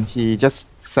his own. He just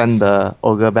sent the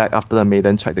Ogre back after the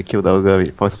Maiden tried to kill the Ogre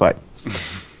with Force Fight.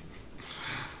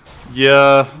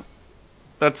 Yeah,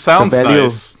 that sounds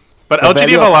nice. But LGD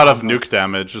have a lot of nuke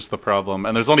damage is the problem,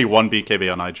 and there's only 1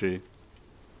 BKB on IG.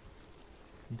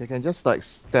 They can just like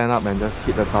stand up and just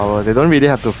hit the tower. They don't really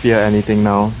have to fear anything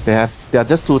now. They are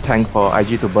just too tank for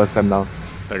IG to burst them down.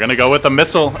 They're gonna go with a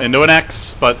missile into an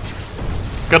X, but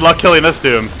good luck killing this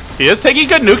Doom. He is taking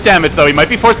good nuke damage though. He might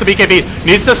be forced to BKB.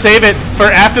 Needs to save it for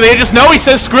after they just know. He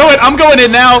says, screw it, I'm going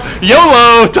in now.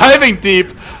 YOLO, diving deep.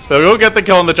 They'll go get the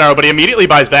kill on the Gyro, but he immediately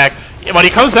buys back. When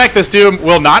he comes back, this Doom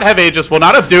will not have Aegis, will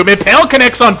not have Doom. Impale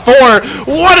connects on 4.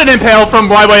 What an Impale from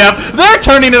YYF. They're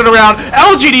turning it around.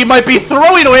 LGD might be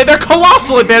throwing away their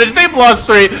colossal advantage. They've lost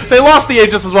 3. They lost the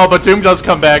Aegis as well, but Doom does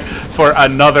come back for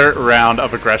another round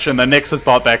of aggression. The Nyx has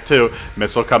bought back 2.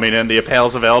 Missile coming in. The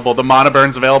Impale's available. The Mana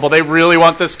Burn's available. They really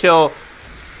want this kill.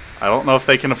 I don't know if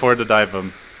they can afford to dive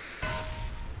them.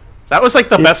 That was like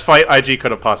the best fight IG could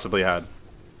have possibly had.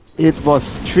 It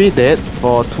was 3 dead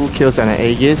for 2 kills and an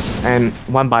Aegis, and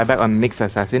 1 buyback on Nyx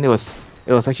Assassin. It was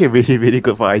actually really, really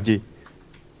good for IG.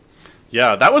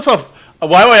 Yeah, that was a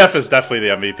YYF is definitely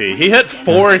the MVP. He hit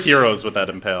 4 heroes with that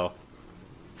Impale.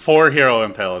 4 hero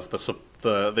Impale is the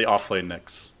offlane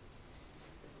Nyx.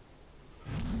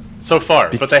 So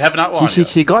far, but they have not won yet.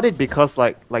 He got it because,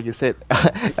 like you said,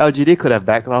 LGD could have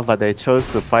backed off, but they chose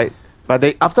to fight. But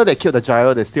after they killed the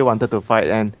Gyro, they still wanted to fight,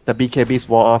 and the BKBs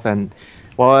wore off, and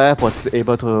YYF was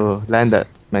able to land that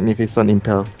magnificent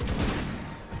Impale.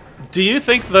 Do you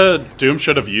think the Doom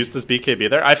should have used his BKB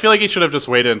there? I feel like he should have just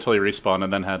waited until he respawned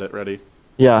and then had it ready.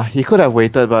 Yeah, he could have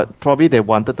waited, but probably they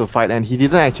wanted to fight, and he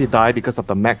didn't actually die because of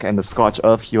the mech and the scorch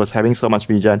earth. He was having so much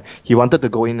vision. He wanted to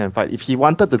go in and fight. If he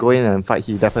wanted to go in and fight,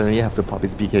 he definitely have to pop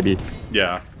his BKB.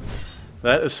 Yeah,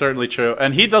 that is certainly true.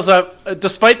 And he does have,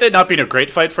 despite it not being a great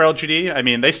fight for LGD, I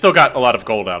mean, they still got a lot of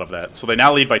gold out of that. So they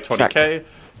now lead by 20k. Track.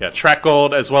 Yeah, track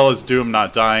gold, as well as Doom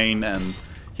not dying, and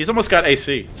he's almost got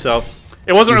AC. So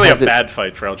it wasn't really a bad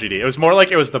fight for LGD. It was more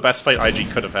like it was the best fight IG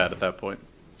could have had at that point.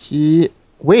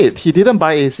 Wait, he didn't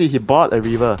buy AC, he bought a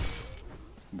Reaver.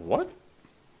 What?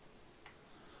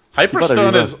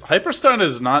 Hyperstone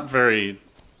is not very,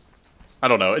 I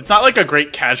don't know. It's not like a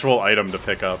great casual item to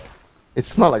pick up.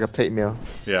 It's not like a plate meal.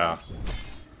 Yeah.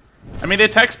 I mean, the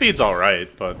attack speed's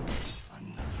alright, but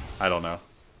I don't know.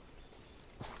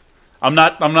 I'm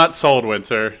not sold,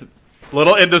 Winter.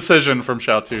 Little indecision from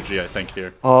Xiao2G, I think,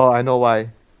 here. Oh, I know why.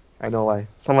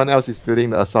 Someone else is building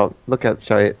the assault. Look at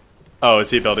Xiao. Oh, is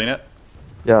he building it?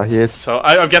 Yeah, he is. So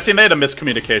I'm guessing they had a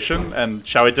miscommunication, and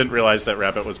Xiao didn't realize that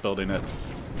Rabbit was building it.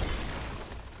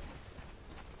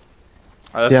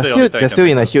 They're still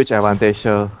in a huge advantage,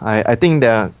 so I think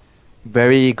they're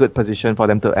very good position for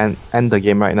them to end the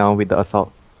game right now with the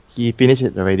assault. He finished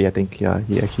it already, I think. Yeah,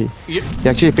 he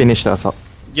actually finished the assault.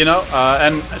 You know,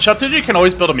 and Xiao2G can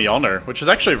always build a Mjolnir, which is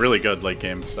actually really good late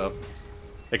game, so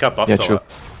it got buffed a lot.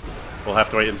 We'll have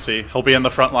to wait and see. He'll be in the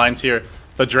front lines here.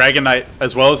 The Dragon Knight,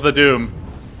 as well as the Doom,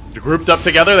 grouped up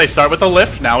together. They start with a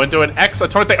lift, now into an X, a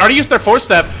torrent. They already used their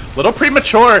 4-step. Little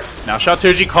premature. Now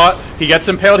Xiao2G caught. He gets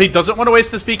impaled. He doesn't want to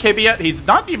waste his BKB yet. He's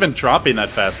not even dropping that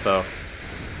fast, though.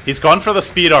 He's gone for the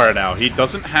speed aura now. He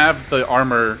doesn't have the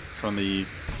armor from the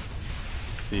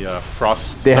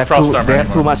frost. They have armor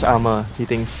too much armor. He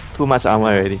thinks too much armor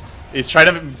already. He's trying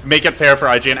to make it fair for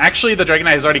IG, and actually the Dragon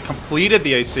Knight has already completed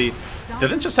the AC.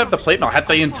 Didn't just have the plate mail, had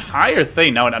the entire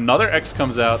thing. Now another X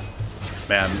comes out.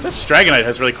 Man, this Dragon Knight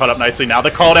has really caught up nicely. Now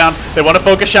the call down. They want to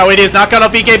focus Xiao. He's not got a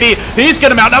BKB. He's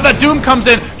gonna mount. Now the Doom comes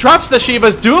in, drops the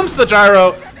Shivas, dooms the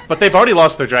gyro, but they've already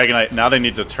lost their Dragon Knight. Now they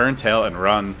need to turn tail and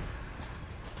run.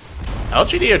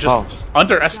 LGD are just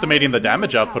underestimating the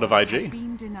damage output of IG.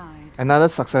 Another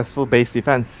successful base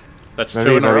defense. That's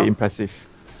two in a row. Very impressive.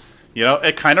 You know,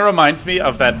 it kind of reminds me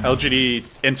of that LGD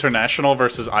International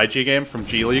versus IG game from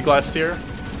G League last year,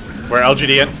 where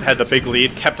LGD had the big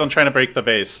lead, kept on trying to break the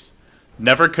base,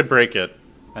 never could break it,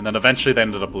 and then eventually they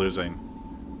ended up losing.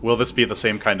 Will this be the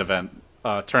same kind of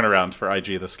turnaround for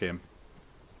IG this game?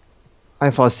 I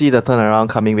foresee the turnaround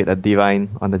coming with a Divine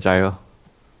on the gyro.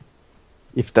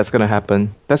 If that's gonna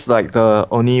happen, that's like the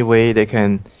only way they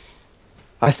can.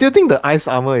 I still think the ice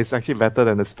armor is actually better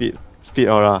than the speed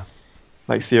aura.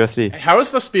 Like, seriously. How is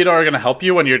the speed aura going to help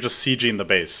you when you're just sieging the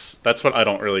base? That's what I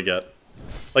don't really get.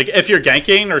 Like, if you're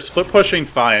ganking or split pushing,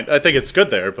 fine. I think it's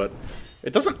good there, but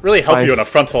it doesn't really help you in a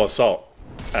frontal assault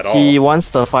at all. He wants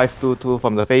the 5-2-2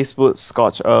 from the face boot,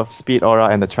 Scorch Earth, speed aura,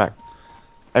 and the track.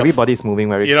 Everybody's moving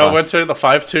very fast. You know, Winter, the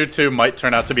 5-2-2 might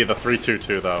turn out to be the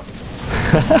 3-2-2, though.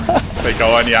 They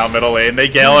go on Yao middle lane. They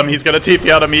gale him. He's going to TP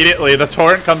out immediately. The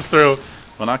torrent comes through.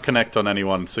 Will not connect on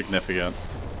anyone significant.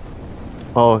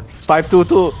 Oh,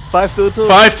 5-2-2. 5-2-2.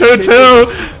 5-2-2.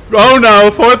 Oh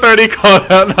no, 430 caught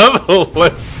out. Another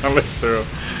lift coming through.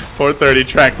 430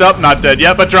 tracked up, not dead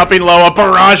yet, but dropping low. A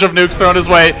barrage of nukes thrown his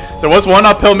way. There was one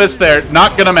uphill miss there.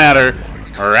 Not gonna matter.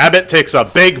 Rabbit takes a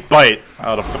big bite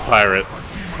out of the pirate.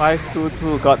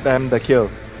 5-2-2 got them the kill.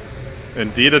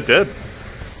 Indeed it did.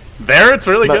 There it's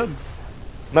really good.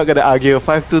 Not gonna argue.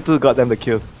 5-2-2 got them the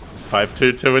kill.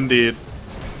 5-2-2 indeed.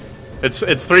 It's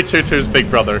 3-2-2's big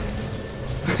brother.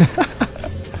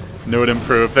 New and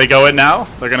improved. They go in now.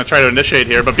 They're going to try to initiate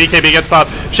here, but BKB gets popped.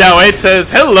 Xiao 8 says,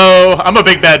 hello, I'm a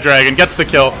big bad dragon. Gets the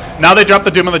kill. Now they drop the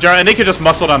Doom on the jar, and they can just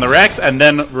muscle down the Rex and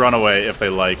then run away if they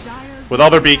like. With all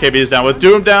their BKBs down, with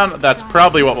Doom down, that's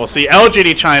probably what we'll see.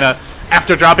 LGD China,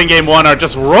 after dropping game 1, are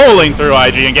just rolling through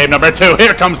IG in game number 2.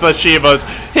 Here comes the Shivas.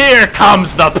 Here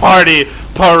comes the party.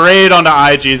 Parade onto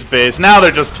IG's base. Now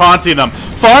they're just taunting them,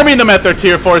 farming them at their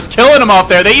tier 4s, killing them off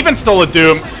there. They even stole a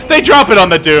Doom. They drop it on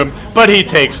the Doom, but he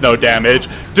takes no damage.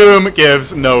 Doom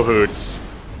gives no hoots.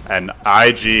 And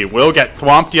IG will get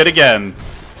thwomped yet again.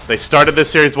 They started this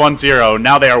series 1-0.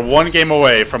 Now they are one game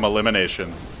away from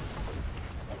elimination.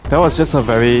 That was just a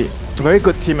very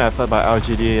good team effort by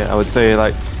LGD, I would say.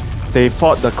 Like, they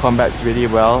fought the combats really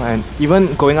well, and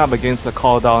even going up against a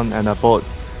call down and a boat,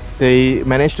 they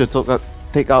managed to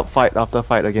take out fight after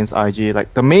fight against IG.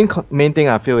 Like, the main thing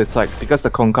I feel is like, because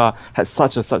the Konka had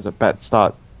such a bad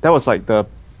start, that was like the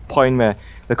point where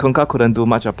the Konka couldn't do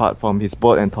much apart from his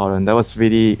boat and Torrent. That was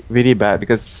really bad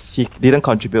because he didn't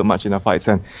contribute much in the fights,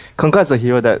 and Konka is a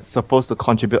hero that's supposed to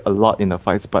contribute a lot in the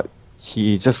fights, but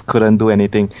he just couldn't do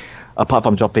anything apart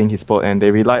from dropping his boat, and they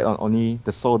relied on only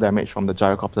the soul damage from the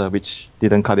gyrocopter, which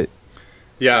didn't cut it.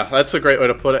 Yeah, that's a great way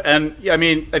to put it. And I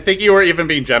mean, I think you were even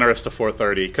being generous to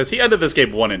 430 because he ended this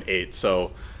game 1-8.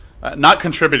 So not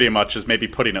contributing much is maybe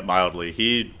putting it mildly.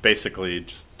 He basically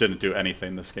just didn't do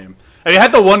anything this game. I mean, he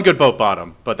had the one good boat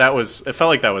bottom, but it felt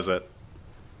like that was it.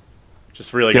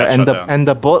 Just really got shut down. And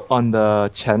the boat on the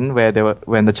Chen,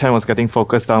 when the Chen was getting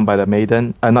focused down by the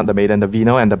Maiden, not the Maiden, the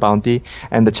Vino and the Bounty,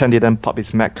 and the Chen didn't pop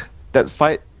his mech. That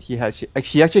fight, he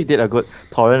actually did a good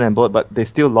Torrent and boat, but they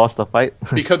still lost the fight.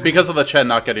 because of the Chen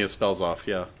not getting his spells off,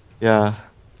 yeah. Yeah.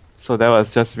 So that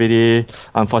was just really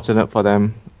unfortunate for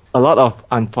them. A lot of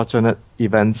unfortunate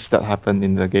events that happened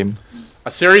in the game. A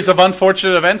series of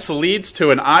unfortunate events leads to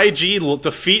an IG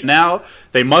defeat now.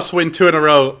 They must win 2 in a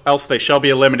row, else they shall be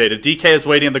eliminated. DK is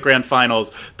waiting in the grand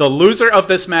finals. The loser of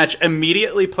this match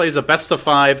immediately plays a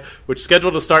best-of-5, which is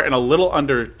scheduled to start in a little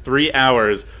under 3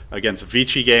 hours against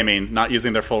Vici Gaming, not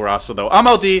using their full roster, though. I'm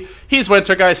LD, he's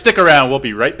Winter Guy. Stick around. We'll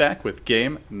be right back with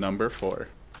game number 4.